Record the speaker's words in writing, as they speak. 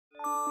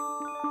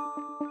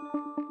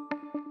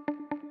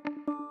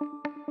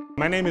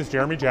My name is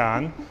Jeremy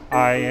John.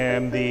 I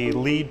am the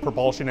lead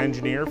propulsion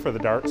engineer for the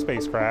DART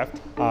spacecraft.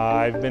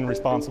 I've been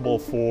responsible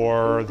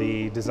for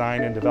the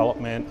design and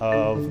development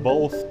of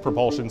both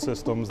propulsion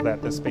systems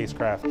that the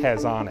spacecraft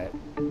has on it.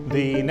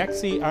 The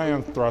NEXI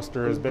ion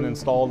thruster has been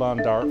installed on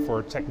DART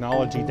for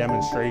technology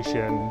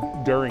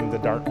demonstration during the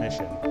DART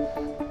mission.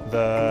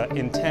 The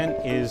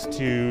intent is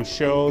to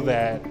show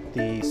that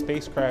the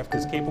spacecraft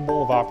is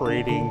capable of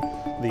operating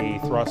the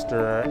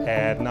thruster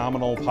at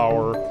nominal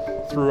power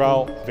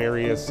throughout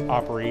various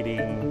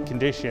operating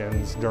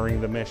conditions during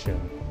the mission.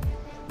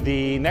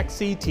 The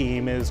NEXI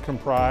team is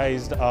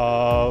comprised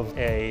of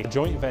a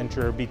joint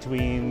venture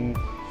between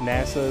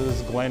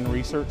NASA's Glenn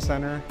Research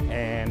Center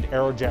and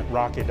Aerojet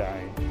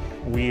Rocketdyne.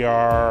 We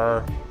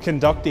are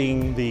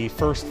conducting the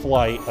first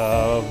flight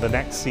of the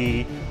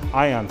NEXI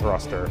ion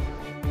thruster.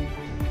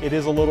 It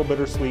is a little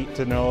bittersweet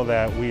to know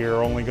that we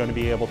are only going to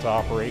be able to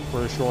operate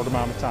for a short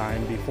amount of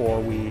time before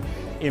we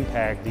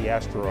impact the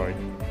asteroid.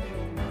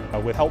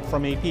 With help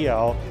from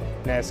APL,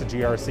 NASA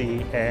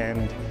GRC,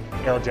 and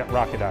Aerojet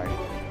Rocketdyne,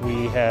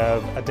 we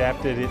have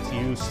adapted its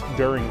use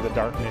during the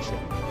DART mission.